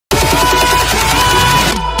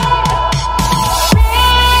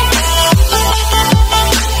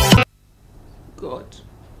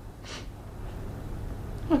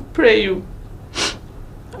pray you.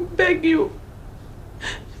 I beg you.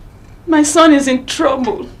 My son is in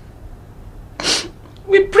trouble.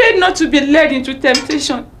 We prayed not to be led into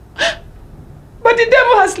temptation. But the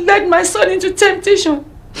devil has led my son into temptation.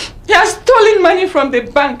 He has stolen money from the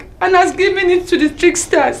bank and has given it to the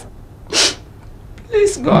tricksters.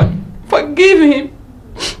 Please, God, forgive him.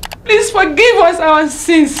 Please forgive us our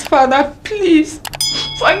sins, Father. Please.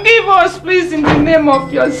 Forgive us, please, in the name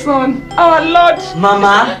of your son, our Lord.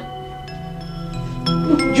 Mama?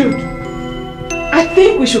 Jude, I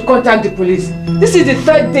think we should contact the police. This is the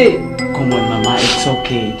third day. Come on, Mama. It's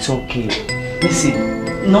okay. It's okay.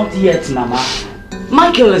 Listen, not yet, Mama.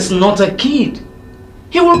 Michael is not a kid.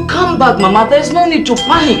 He will come back, Mama. There's no need to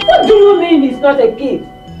panic. What do you mean he's not a kid?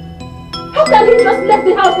 How can he just leave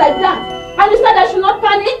the house like that? And you said I should not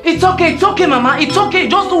panic? It's okay, Mama. It's okay.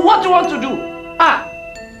 Just do what you want to do.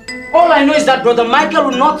 All I know is that Brother Michael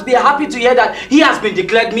will not be happy to hear that he has been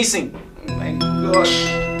declared missing. Oh my God.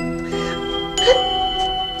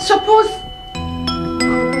 Suppose...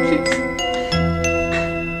 Please.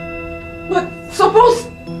 But suppose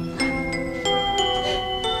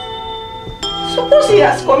he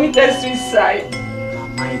has committed suicide.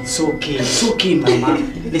 Mama, it's okay. It's okay, Mama.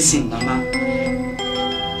 Listen, Mama.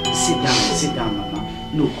 Sit down, Mama.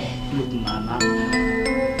 Look, Mama.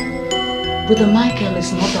 Brother Michael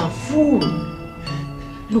is not a fool.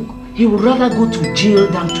 Look, he would rather go to jail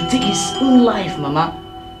than to take his own life, Mama.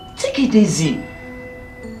 Take it easy.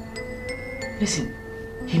 Listen,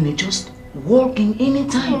 he may just walk in any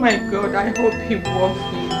time. Oh my God, I hope he walks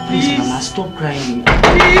in. Please, Mama, stop crying.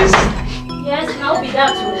 Please. Yes, I'll be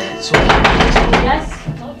that too. It's okay. Yes,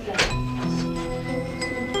 okay.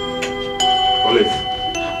 Olive,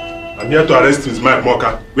 I'm here to arrest Mr. Mike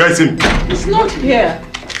Moka. Where is him? He's not here.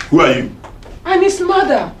 Who are you? I'm his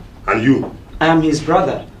mother. And you? I am his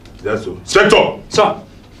brother. That's so. Inspector! Sir.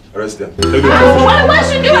 Arrest them. Why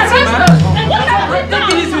should you arrest us? And what have we done?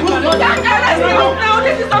 You can't arrest him now.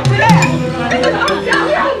 This is unfair. This is unfair.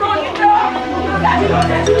 We are running now.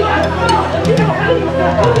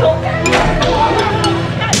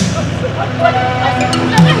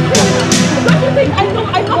 Don't you think I know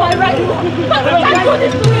I right? But we can't do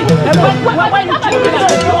this to me. Why not I do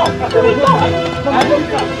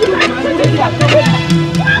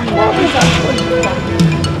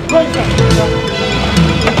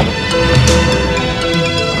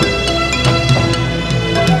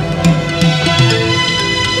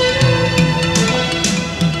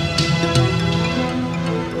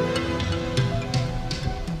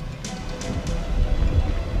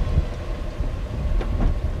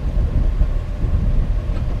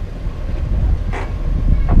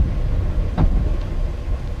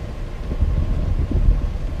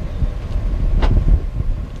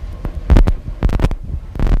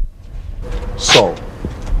So,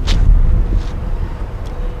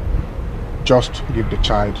 just give the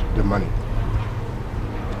child the money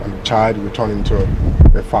and the child will turn into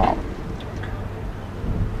a fowl.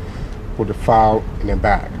 Put the fowl in a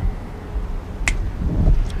bag.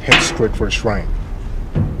 Head straight for the shrine.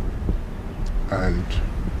 And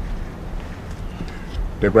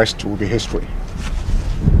the rest will be history.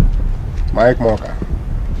 Mike Moka,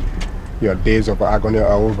 your days of agony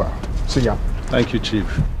are over. See ya. Thank you,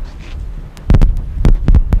 Chief.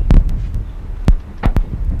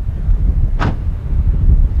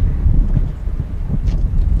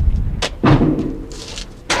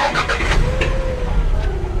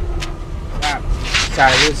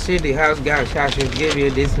 You see the house girl, I should give you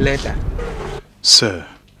this letter. Sir,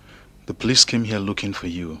 the police came here looking for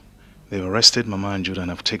you. They arrested Mama and Judah and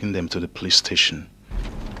have taken them to the police station.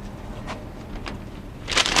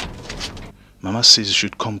 Mama says you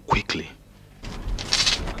should come quickly.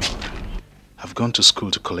 I've gone to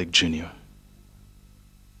school to collect Junior.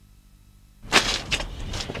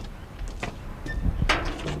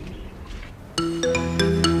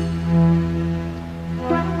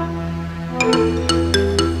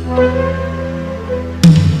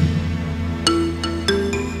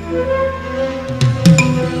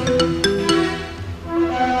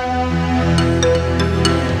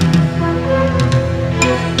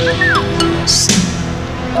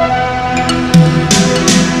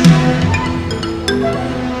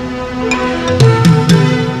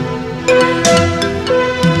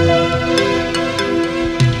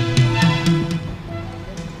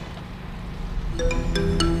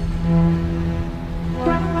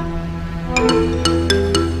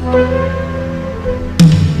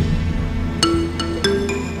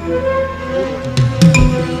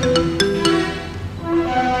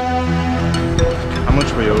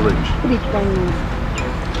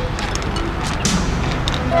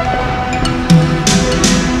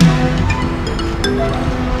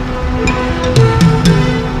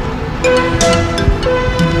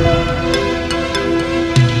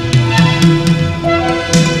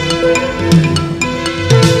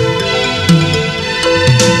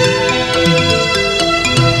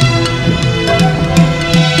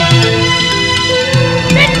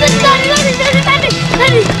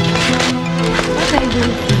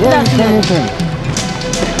 anything.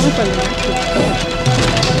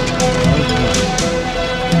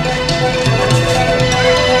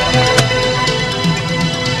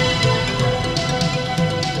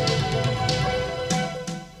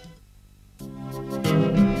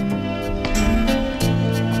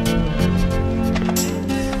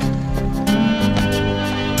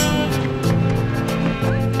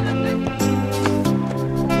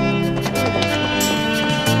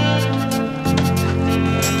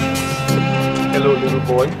 Hello, little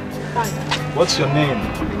boy. Hi. What's your name?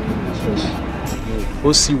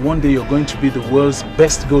 Osi, one day you're going to be the world's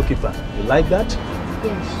best goalkeeper. You like that?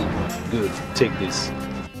 Yes. Good. Take this.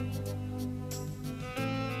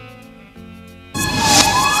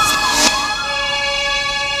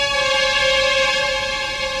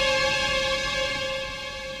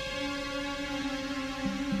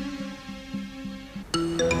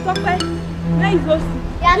 Where is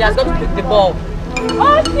Osi? He has got to pick the ball.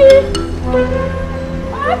 Osi!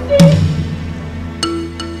 Osi!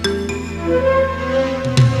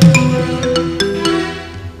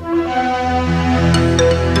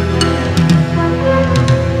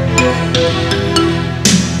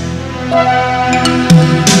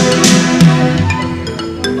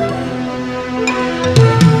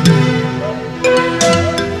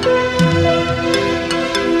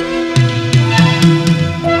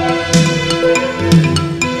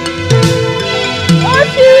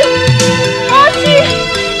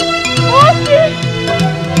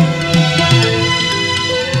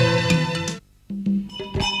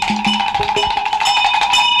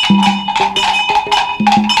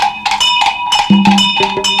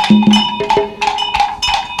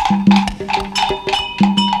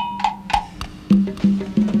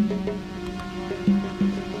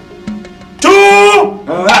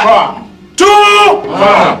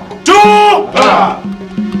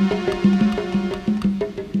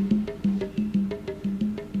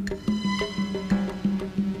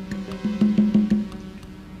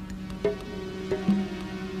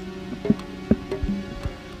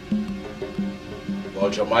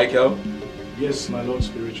 Vulture Michael, Yes, my Lord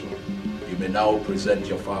Spiritual. you may now present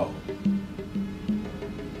your foul.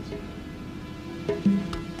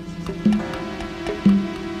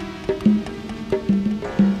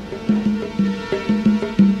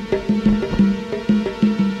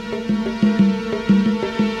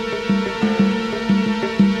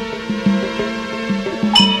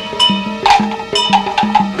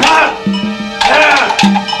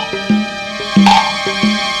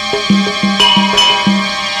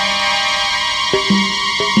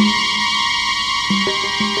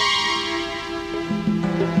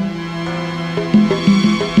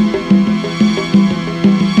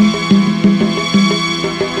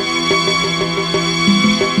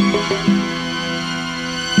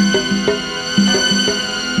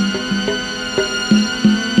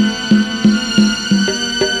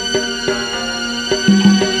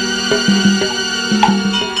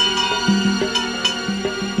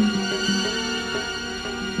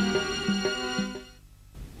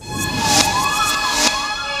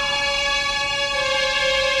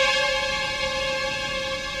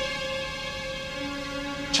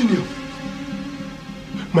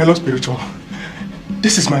 My Lord Spiritual,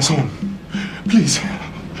 this is my son. Please.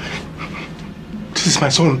 This is my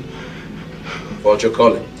son. Vulture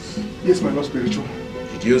Collins. Yes, my Lord Spiritual.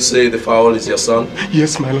 Did you say the fowl is your son?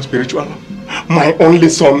 Yes, my Lord Spiritual. My only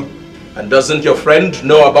son. And doesn't your friend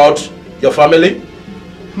know about your family?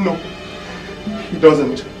 No, he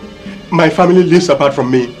doesn't. My family lives apart from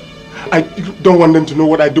me. I don't want them to know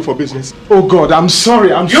what I do for business. Oh God, I'm sorry.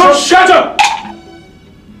 You shut up!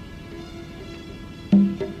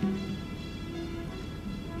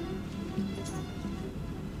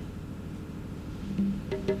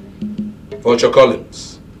 Vulture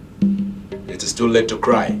Collins, it is too late to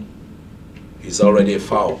cry. He's already a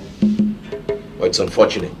foul. But it's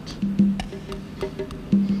unfortunate.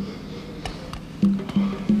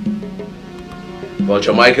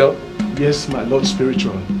 Vulture Michael? Yes, my Lord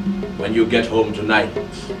Spiritual. When you get home tonight,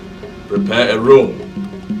 prepare a room.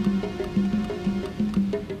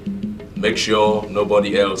 Make sure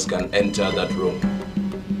nobody else can enter that room.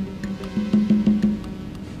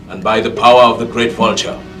 And by the power of the great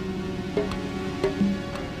Vulture,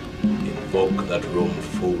 invoke that room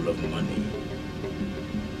full of money.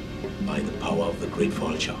 By the power of the great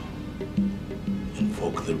Vulture,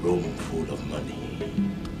 invoke the room full of money.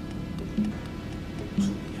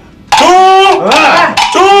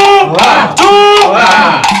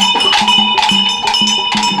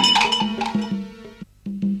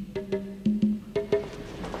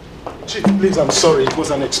 Chief, please, I'm sorry. It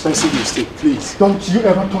was an expensive mistake. Please. Don't you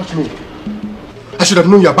ever touch me. I should have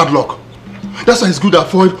known your bad luck. That's why it's good to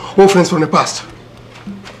avoid old friends from the past.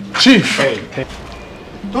 Chief! Hey.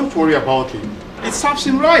 Don't worry about him. It serves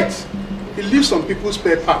him right. He leaves on people's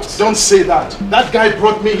spare parts. Don't say that. That guy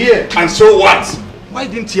brought me here. And so what? Why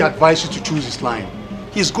didn't he advise you to choose his line?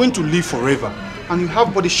 He's going to live forever. And you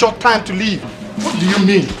have but a short time to live. What do you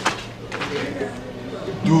mean?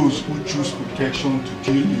 Those who choose protection to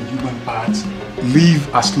deal in human parts live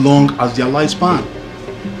as long as their lifespan.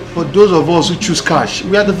 But those of us who choose cash,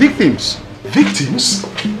 we are the victims. Victims?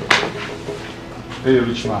 Hey,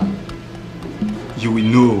 rich man. You will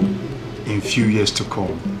know in few years to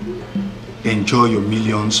come. Enjoy your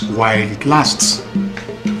millions while it lasts.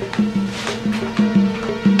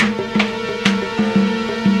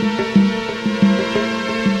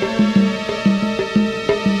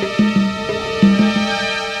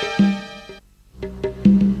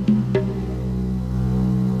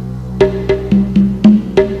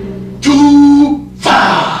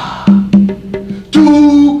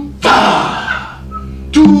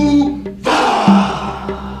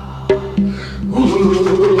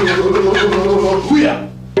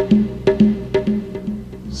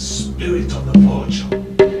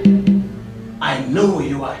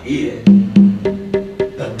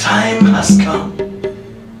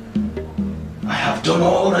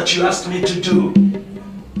 You asked me to do.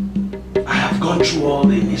 I have gone through all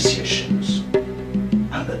the initiations,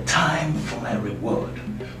 and the time for my reward,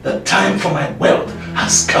 the time for my wealth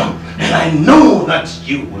has come, and I know that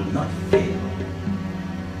you will not fail.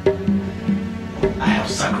 I have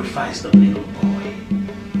sacrificed the little boy.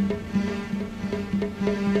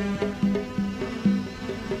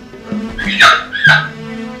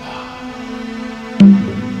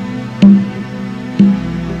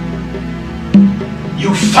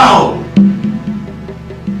 You foul!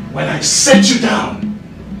 When I set you down,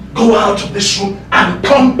 go out of this room and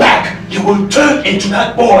come back. You will turn into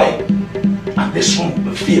that boy. And this room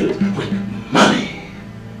will be filled with money.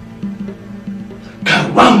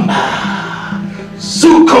 Karamba!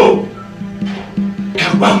 Zuko!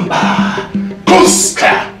 Karamba!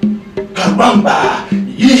 Kuska! Karamba!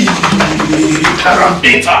 Yee!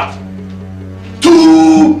 Karambita!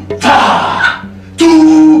 Too far!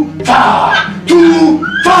 Too far! Too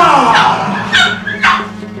far!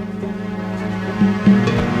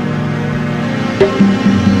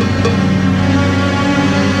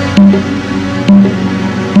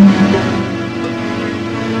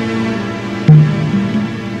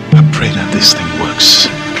 I pray that this thing works.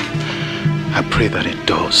 I pray that it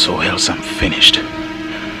does, or else I'm finished.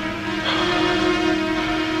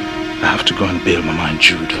 I have to go and bail Mama and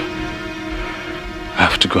Jude. I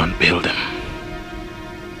have to go and bail them.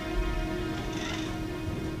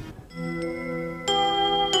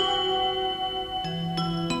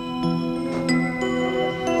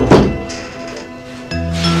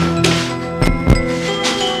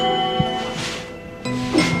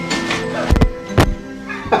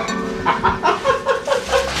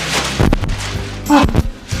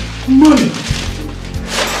 Money!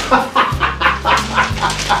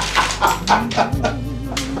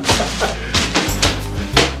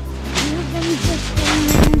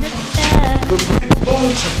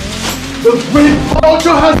 The great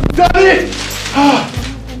vulture has done it!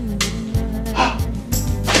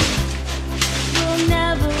 You'll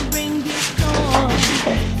never bring this storm.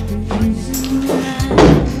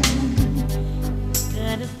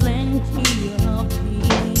 That is plenty of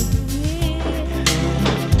peace.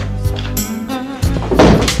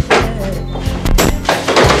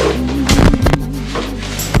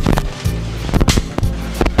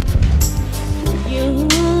 You've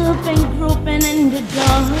been groping in the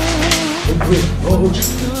dark.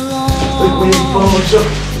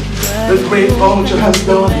 The great vulture has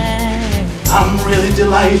done it. I'm really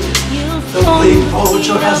delighted. The great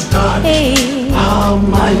vulture has done it. Oh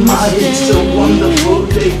my, it's a wonderful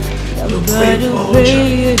day. The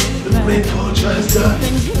great vulture has done it.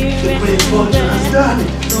 The great vulture has done it.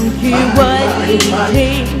 My,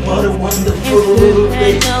 what a wonderful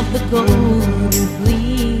day.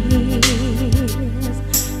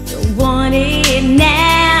 Want it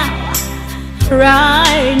now,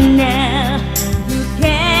 right now. You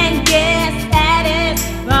can't get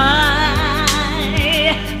satisfied.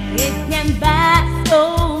 It can buy so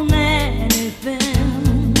many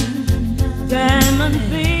things. Diamond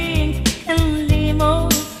rings and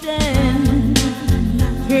limousines.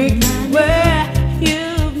 Take you where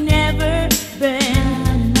you've never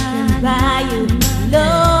been. Can buy you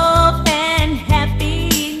love and happiness.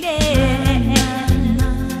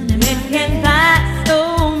 It can buy so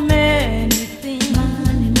many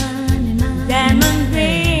things.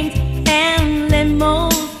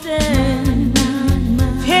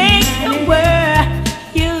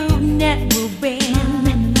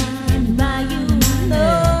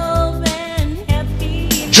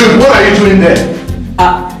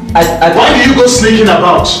 Why do you go sneaking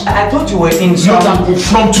about? I thought you were in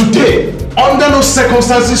From today, under no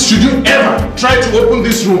circumstances should you ever try to open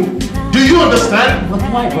this room. Do you understand? But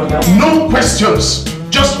why, brother? No questions.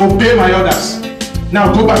 Just obey my orders.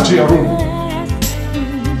 Now go back to your room.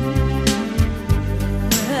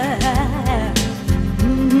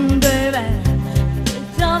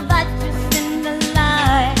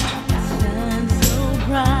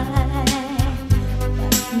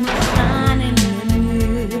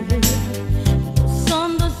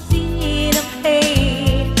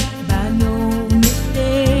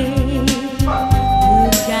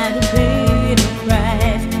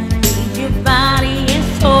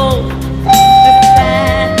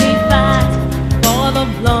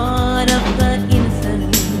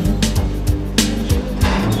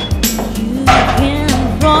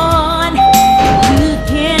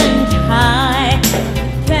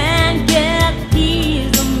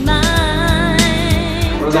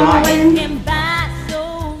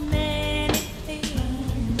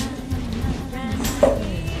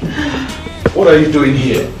 What are you doing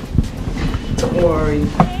here? Don't worry.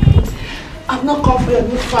 I've not come for your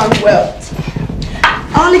newfound wealth.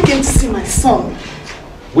 I only came to see my son.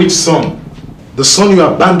 Which son? The son you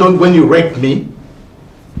abandoned when you wrecked me?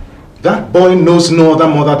 That boy knows no other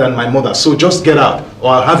mother than my mother, so just get out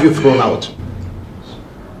or I'll have you thrown out.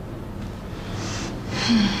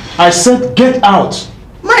 I said get out.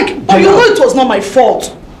 Mike, but you know it was not my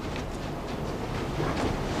fault.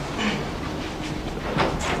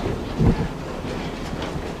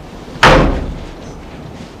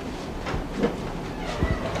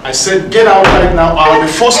 I said get out right now or I'll be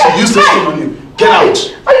forced to use this thing on you. Get out.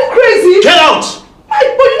 Are you crazy? Get out.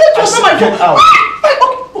 Mike, but you know it was not my fault. Get out.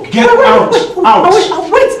 Okay. Get out. Out. Wait,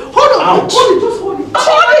 hold on. Out. Hold it, just hold it.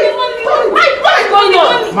 Mike, what's going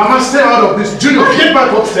on? Mama, stay out of this. Junior, get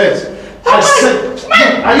back upstairs. I said,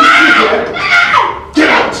 are you stupid? Get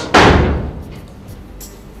out.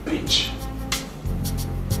 Bitch.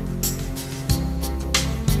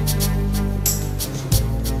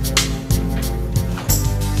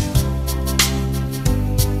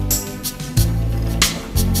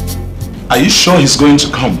 Are you sure he's going to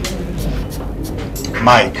come?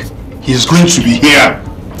 Mike, he's going to be here.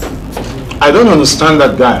 I don't understand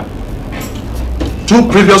that guy. 2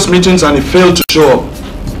 previous meetings and he failed to show up.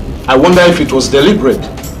 I wonder if it was deliberate.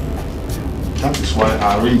 That is why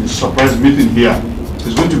I arranged a surprise meeting here.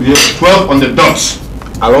 He's going to be here at 12 on the dot.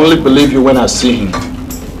 I'll only believe you when I see him.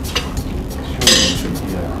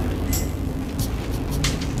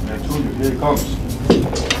 I told you, here he comes.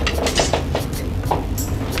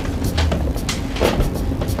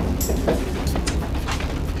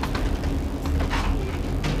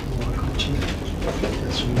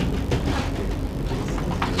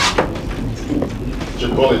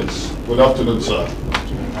 Collins. Good afternoon, sir.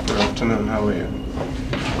 Good afternoon. How are you?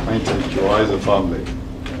 Fine, thank you. How is the family?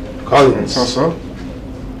 Collins. So.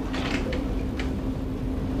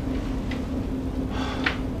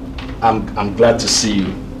 I'm glad to see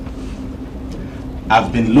you.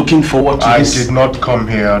 I've been looking forward to this. I did not come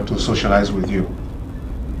here to socialize with you.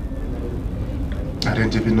 I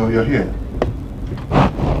didn't even know you're here.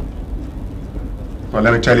 But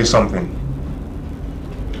let me tell you something.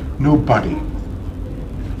 Nobody,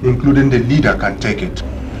 including the leader, can take it.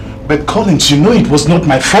 But Collins, you know it was not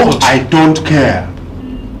my fault. I don't care.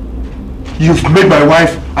 You've made my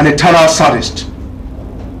wife an eternal sadist.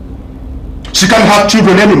 She can't have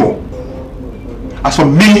children anymore. As for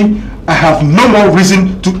me, I have no more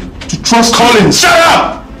reason to trust Collins. Shut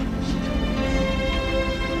up!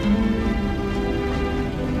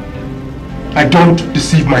 I don't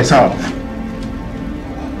deceive myself.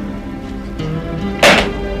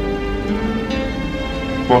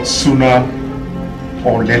 But sooner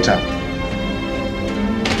or later,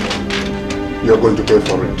 you're going to pay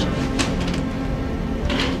for it.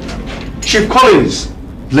 Chief Collins,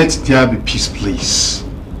 let there be peace, please.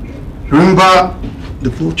 Remember, the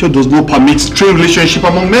Vulture does not permit strained relationship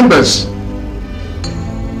among members.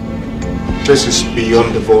 This is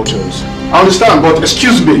beyond the Vultures. I understand, but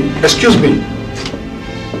excuse me.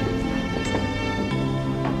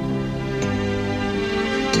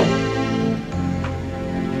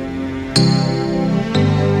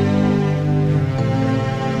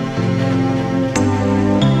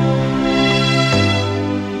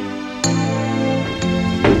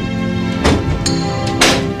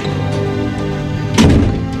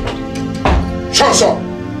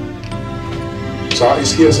 Sir,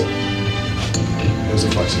 he's here, sir. Here's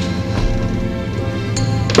the flight.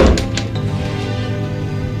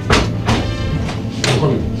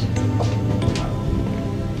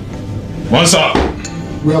 One, sir.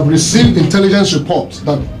 We have received intelligence reports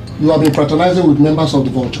that you have been fraternizing with members of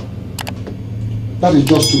the Vulture. That is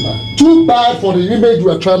just too bad. Too bad for the image you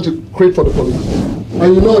are trying to create for the police.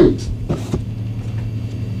 And you know it.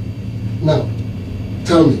 Now,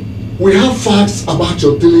 tell me, we have facts about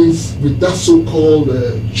your dealings with that so-called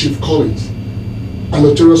Chief Collins, a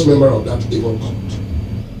notorious member of that evil cult.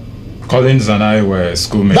 Collins and I were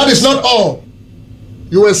schoolmates. That is not all.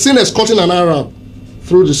 You were seen escorting an Arab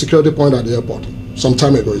through the security point at the airport some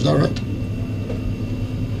time ago, is that right?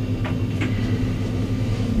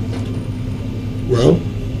 Well,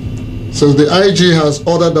 since the IG has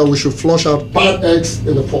ordered that we should flush out bad eggs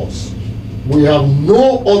in the force, we have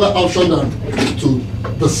no other option than to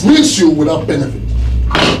dismiss you without benefit.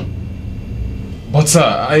 But sir,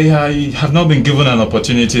 I have not been given an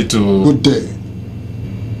opportunity to... Good day.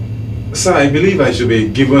 Sir, I believe I should be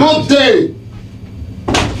given... Good day!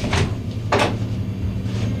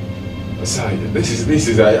 Sir, this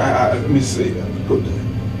is, let me say, good day.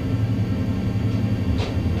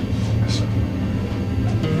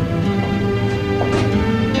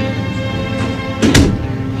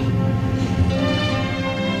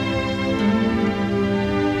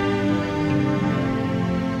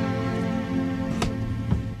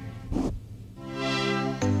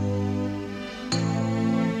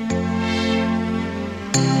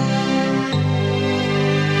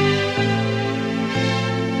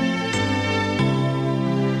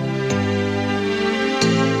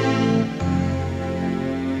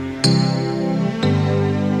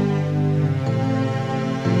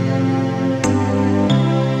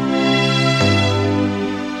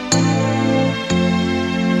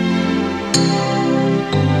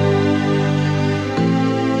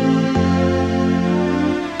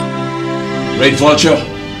 Great Vulture!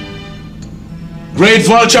 Great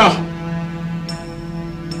Vulture!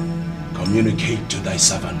 Communicate to thy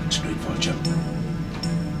servant, Great Vulture.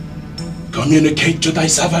 Communicate to thy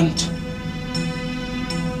servant.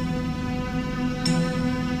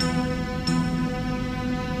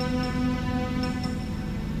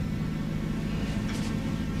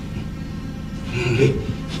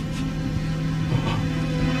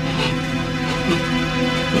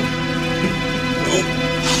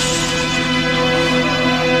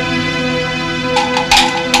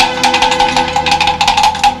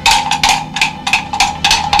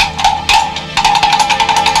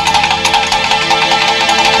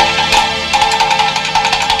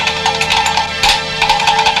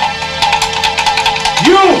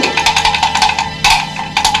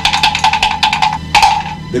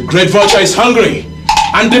 The Great Vulture is hungry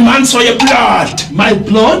and demands for your blood. My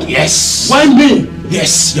blood? Yes. Why me?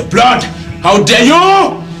 Yes, your blood. How dare you?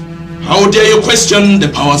 How dare you question the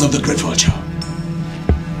powers of the Great Vulture?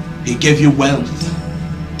 He gave you wealth.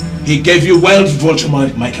 He gave you wealth, Vulture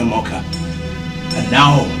Michael Mocha. And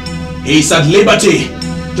now he is at liberty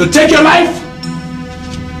to take your life.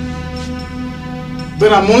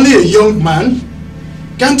 But I'm only a young man.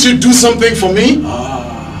 Can't you do something for me?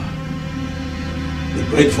 The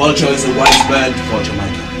Great Vulture is a wise bird, Vulture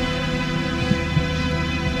Michael.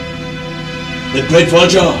 The Great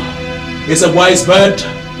Vulture is a wise bird,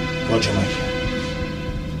 Vulture Michael.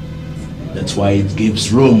 That's why it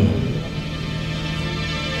gives room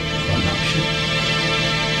for an option.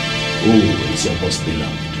 Who is your most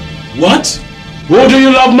beloved? What? Who do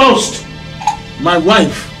you love most? My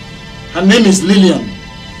wife. Her name is Lillian.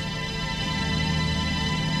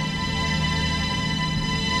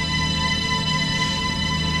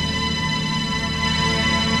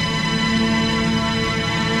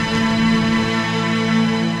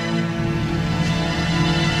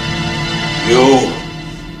 You!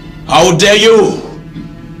 How dare you?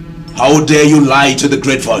 How dare you lie to the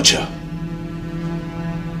Great Vulture?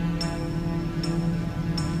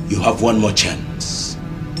 You have one more chance.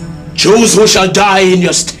 Choose who shall die in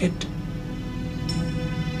your stead.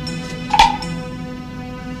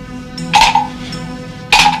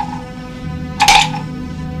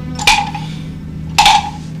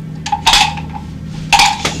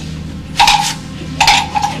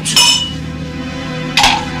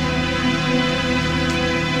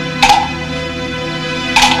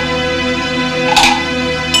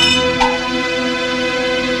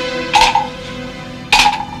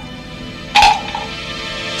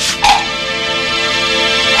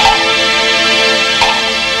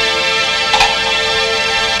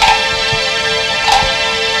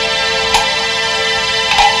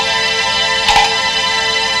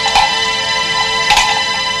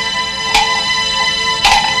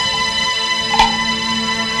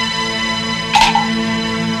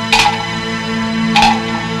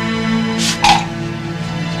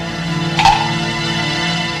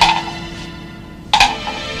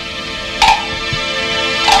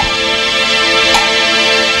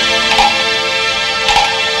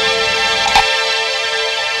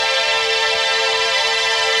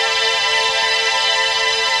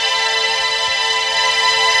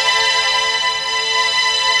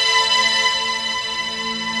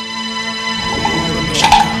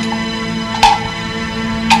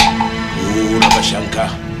 Emeka.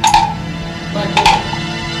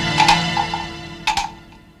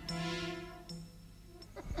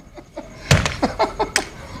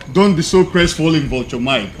 Don't be so crestfallen, Vulture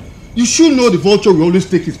Mike. You should know the vulture will always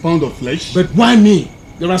take his pound of flesh. But why me?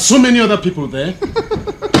 There are so many other people there.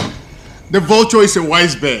 The vulture is a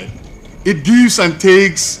wise bird. It gives and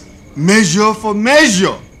takes measure for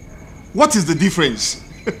measure. What is the difference?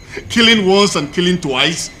 Killing once and killing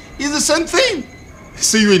twice is the same thing.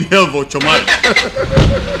 See you in hell, Vulture Mike.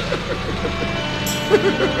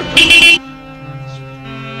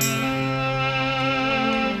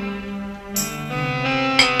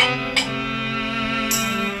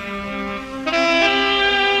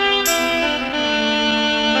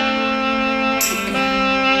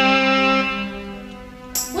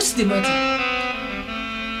 What's the matter?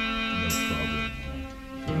 No problem.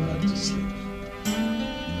 Go back to sleep.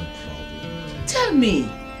 No problem. Tell me.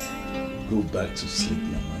 Go back to sleep,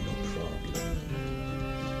 Mama. No problem.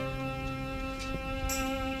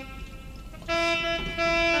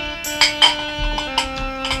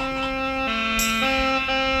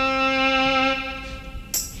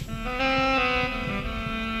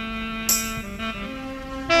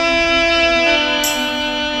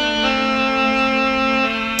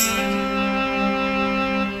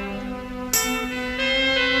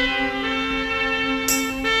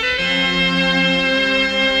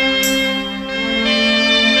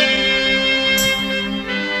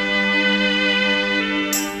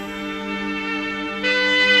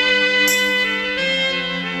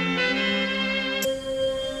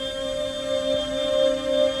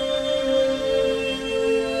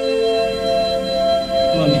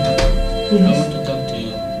 I want to talk to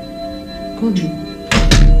you. Cody.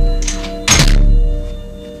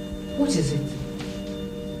 What is it?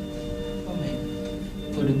 Mommy,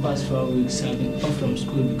 for the past 4 weeks I've been off from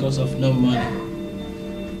school because of no money.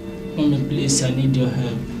 Mommy, please, I need your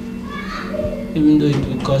help. Even though it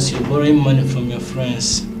will cost you borrowing money from your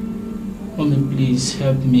friends. Mommy, please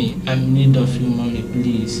help me. I'm in need of you, Mommy,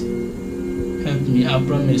 please. Help me. I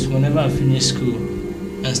promise whenever I finish school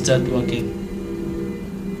and start working,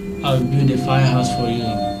 I'll build a fine house for you,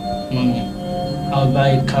 Mommy. I'll buy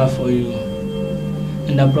a car for you.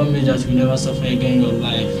 And I promise that you'll never suffer again in your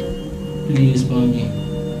life. Please, Mommy.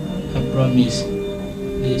 I promise.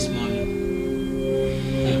 Please, Mommy.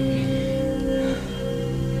 Help me.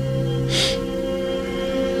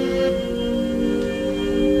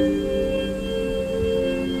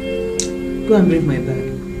 Go and bring my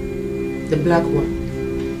bag. The black one.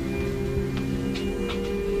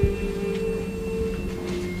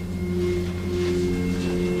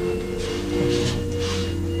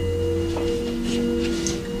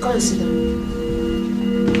 Go and sit down.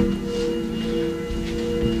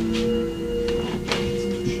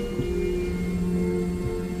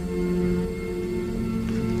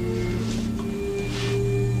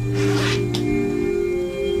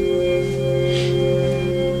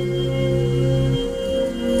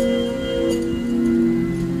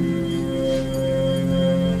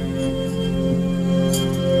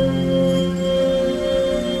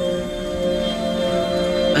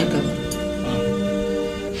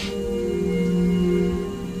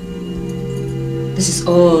 This is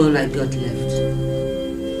all I got left.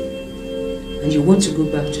 And you want to go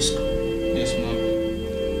back to school? Yes, Mom.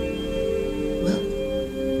 Well,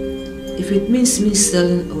 if it means me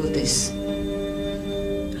selling all this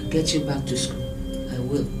and get you back to school, I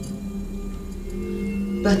will.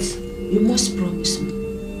 But you must promise me,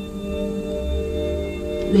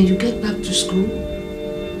 when you get back to school,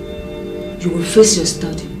 you will face your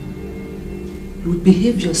study. You will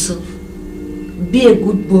behave yourself. Be a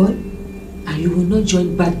good boy. And you will not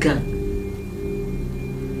join bad gang.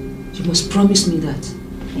 You must promise me that.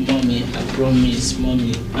 Mommy, I promise.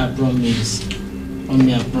 Mommy, I promise.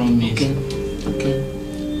 Mommy, I promise. Okay, okay.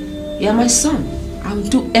 You are my son. I will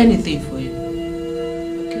do anything for you.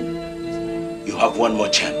 Okay? You have one more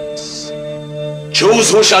chance. Choose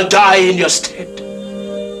who shall die in your stead.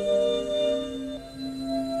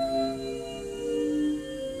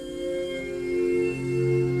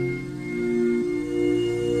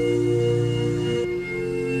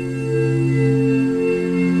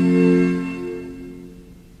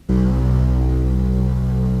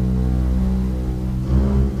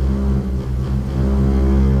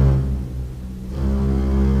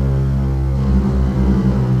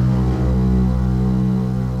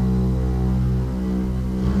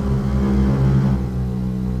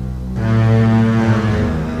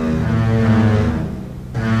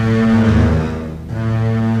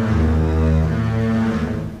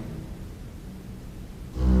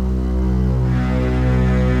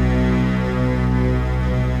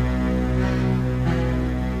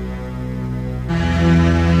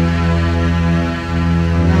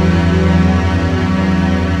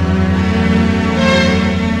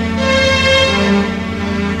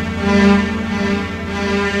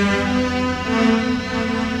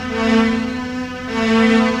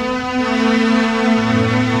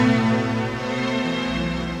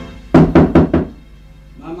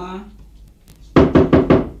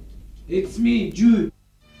 It's me, Jude.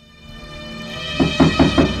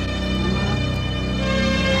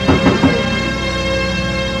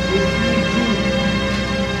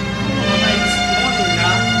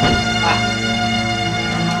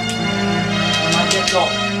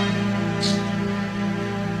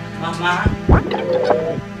 Mama.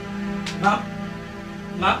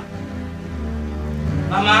 Mama.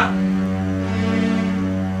 Mama.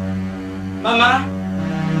 Mama.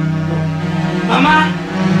 Mama.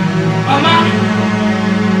 Mama.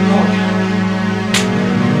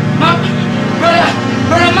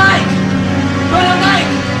 Brother Mike. Brother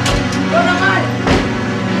Mike. Brother Mike.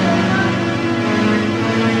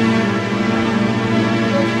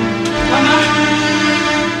 Mama.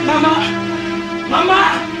 Mama. Mama.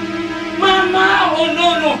 Mama. Oh no.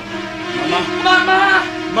 Mama.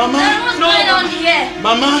 Mama. What's going on here?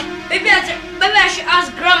 Mama. Maybe I should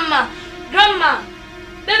ask Grandma. Grandma.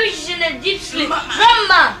 Maybe she's in a deep sleep.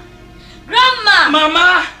 Grandma. Grandma.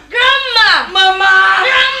 Mama. Grandma. Mama.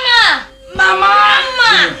 Grandma. Mama.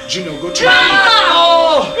 Grandma. Junior, go to Grandma.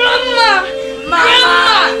 Oh. Grandma.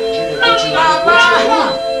 Mama. Grandma.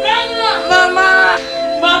 Mama.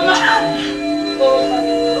 Mama. Oh my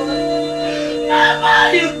God. Mama,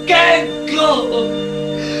 you can't go.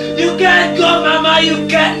 You can't go, Mama. You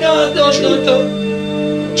can't. No.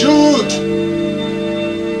 Jude.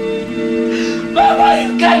 Mama,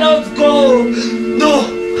 you cannot go.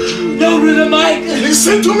 No, Brother Mike.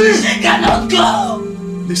 Listen to me. She cannot go.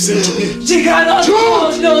 Listen to me. She cannot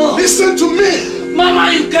go. Jude. No. Listen to me.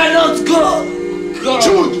 Mama, you cannot go.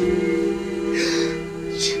 Jude.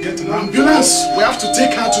 Get an ambulance. We have to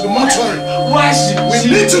take her to the mortuary. Why we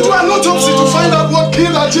need to do an autopsy to find out what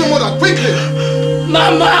killed her dear mother quickly.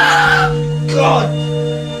 Mama! God!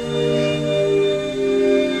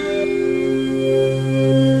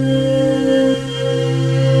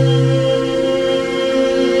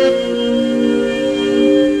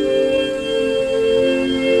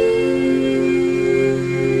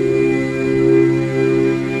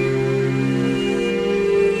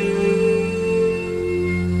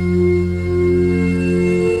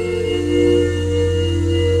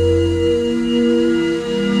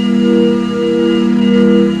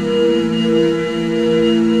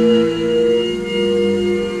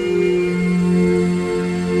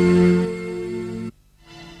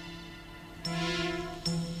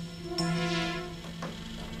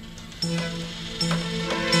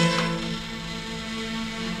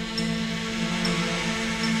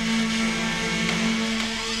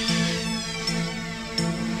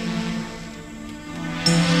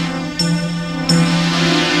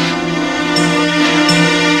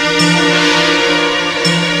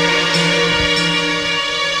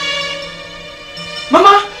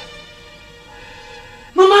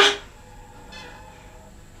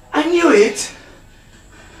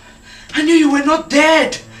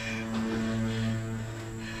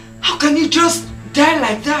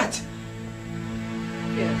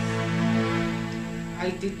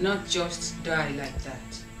 Just die like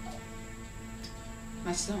that.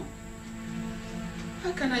 My son,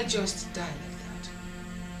 how can I just die like that?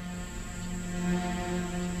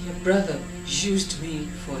 Your brother used me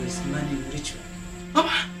for his money ritual.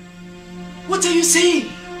 Mama, what are you saying?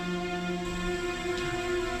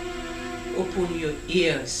 Open your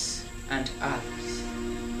ears and eyes.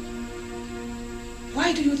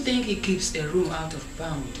 Why do you think he keeps a room out of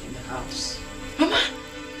bound in the house? Mama,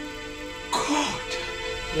 God!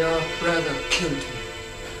 Your brother killed me.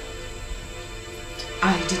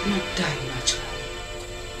 I did not die naturally.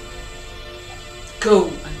 Go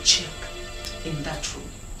and check in that room.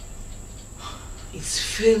 It's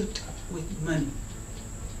filled with money.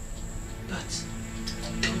 But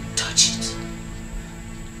don't touch it.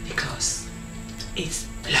 Because it's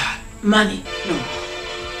blood money. No.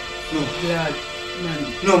 Blood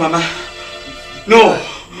money. No, Mama. No.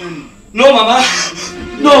 No, Mama.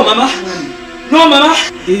 No, Mama. No, Mama!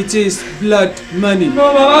 It is blood money.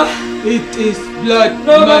 No, Mama! It is blood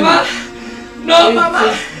no, money. Mama! No, Mama!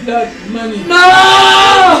 It is blood money. No!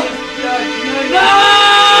 It is blood money. No! No!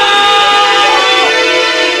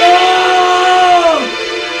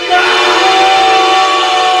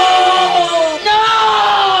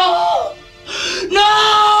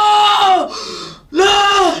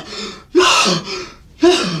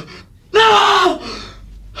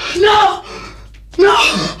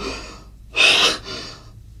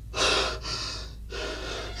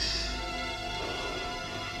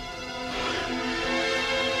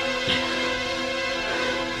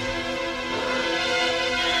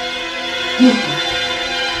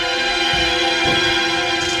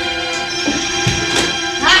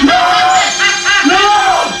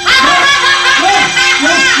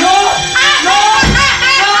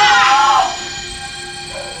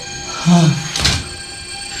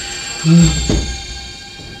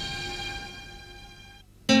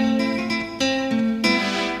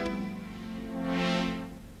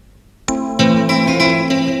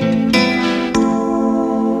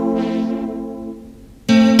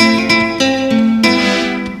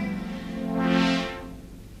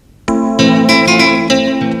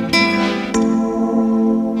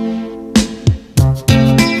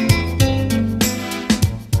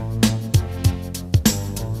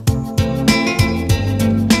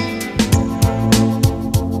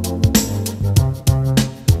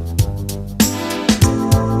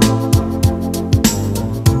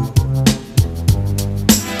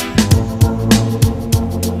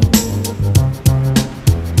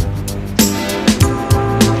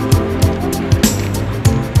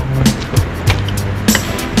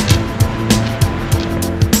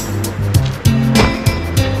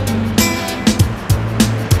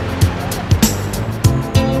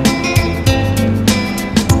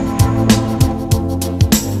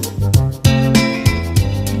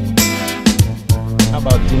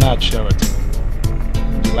 at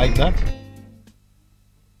Sheraton. Would you like that?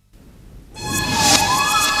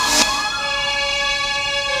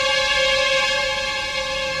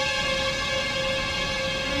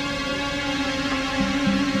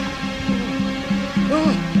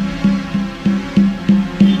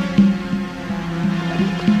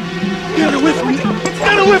 Get away from me!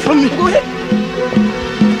 Get away from me! Go ahead!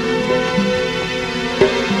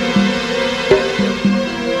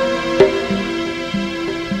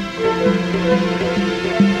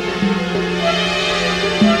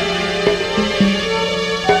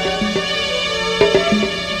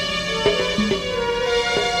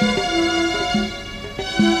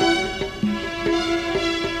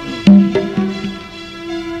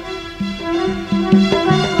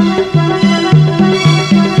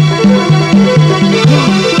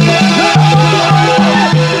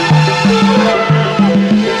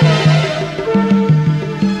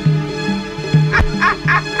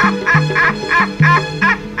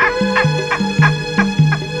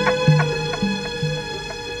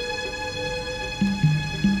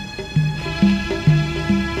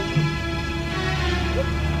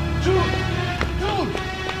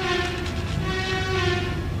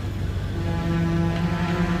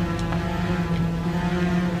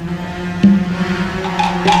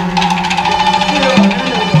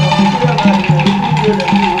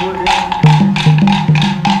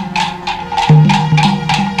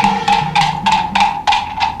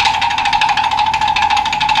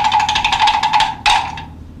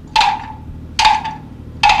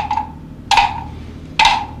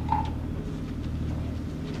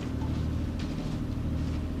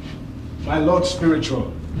 My Lord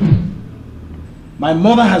Spiritual, my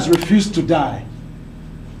mother has refused to die.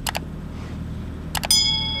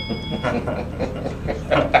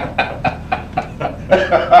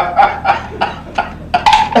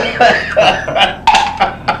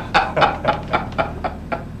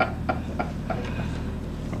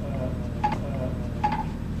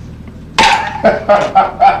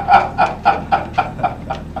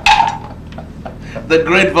 The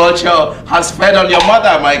great vulture has fed on your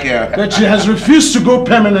mother, Michael. But she has refused to go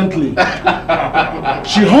permanently.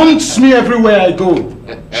 She haunts me everywhere I go.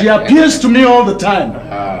 She appears to me all the time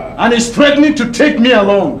and is threatening to take me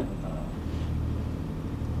along.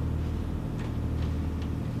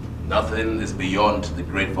 Nothing is beyond the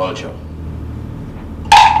great vulture.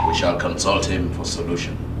 We shall consult him for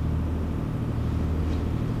solution.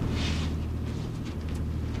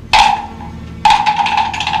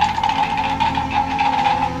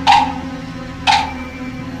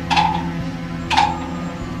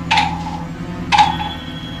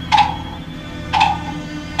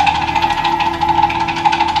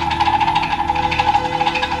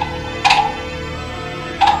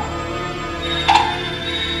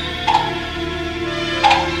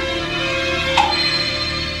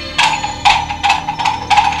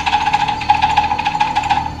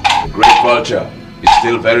 Vulture is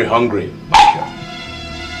still very hungry, Michael.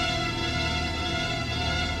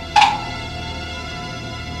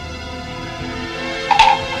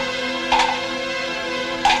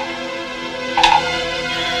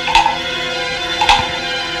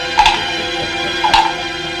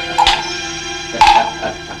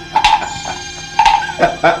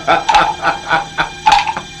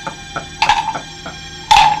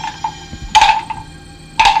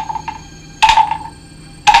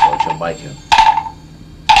 Michael,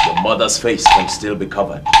 your mother's face can still be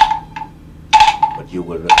covered, but you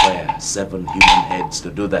will require 7 human heads to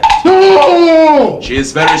do that. No! She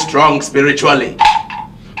is very strong spiritually.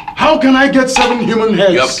 How can I get 7 human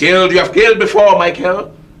heads? You have killed before,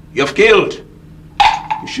 Michael. You have killed.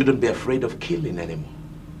 You shouldn't be afraid of killing anymore.